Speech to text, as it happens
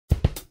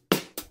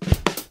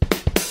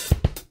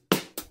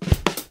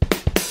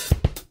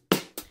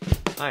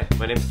Hi,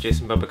 my name is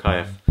Jason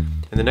Babakayev.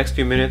 In the next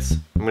few minutes,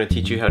 I'm going to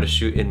teach you how to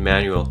shoot in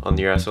manual on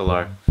the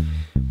DSLR.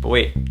 But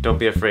wait, don't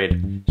be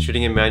afraid.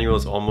 Shooting in manual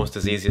is almost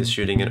as easy as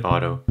shooting in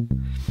auto.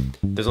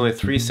 There's only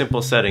 3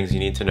 simple settings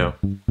you need to know.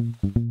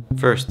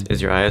 First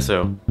is your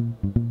ISO.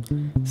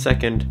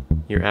 Second,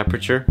 your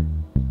aperture.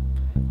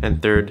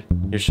 And third,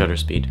 your shutter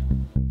speed.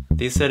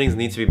 These settings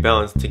need to be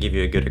balanced to give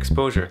you a good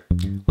exposure.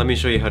 Let me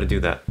show you how to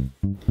do that.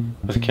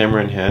 With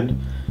camera in hand,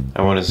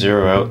 I want to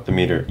zero out the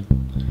meter.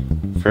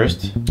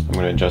 First, I'm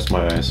going to adjust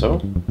my ISO.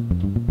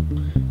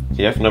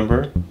 The F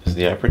number is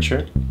the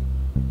aperture,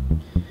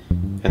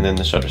 and then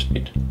the shutter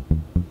speed.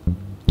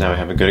 Now I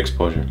have a good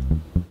exposure.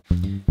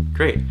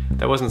 Great,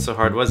 that wasn't so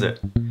hard, was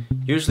it?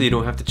 Usually you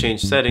don't have to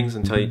change settings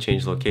until you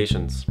change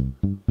locations.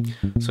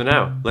 So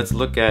now, let's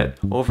look at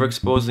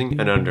overexposing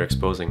and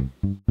underexposing.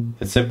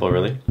 It's simple,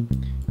 really.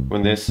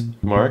 When this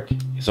mark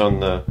is on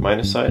the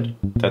minus side,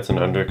 that's an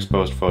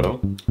underexposed photo,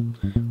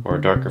 or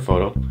a darker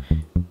photo.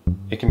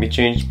 It can be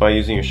changed by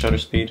using your shutter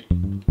speed,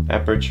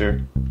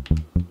 aperture,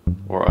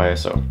 or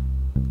ISO.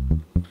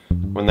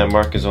 When that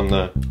mark is on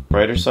the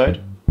brighter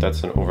side,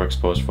 that's an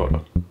overexposed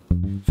photo.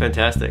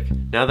 Fantastic!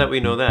 Now that we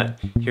know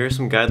that, here are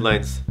some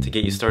guidelines to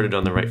get you started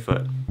on the right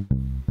foot.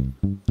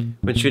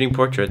 When shooting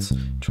portraits,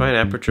 try an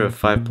aperture of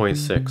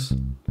 5.6.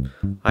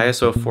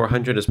 ISO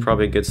 400 is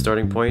probably a good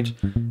starting point,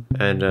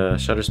 and a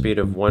shutter speed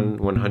of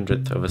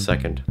 1/100th of a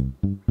second.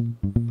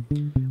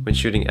 When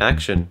shooting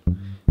action,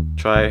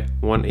 try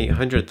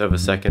 1/800th of a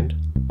second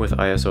with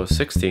ISO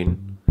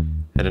 16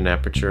 and an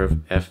aperture of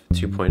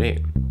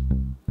f2.8.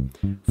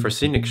 For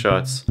scenic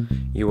shots,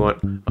 you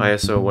want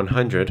ISO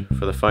 100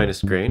 for the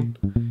finest grain,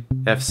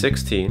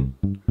 f16,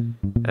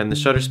 and the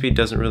shutter speed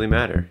doesn't really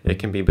matter. It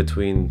can be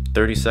between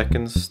 30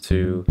 seconds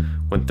to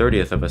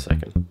 1/30th of a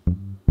second.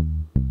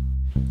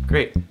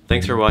 Great,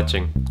 thanks for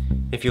watching.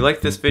 If you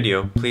liked this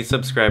video, please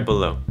subscribe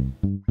below.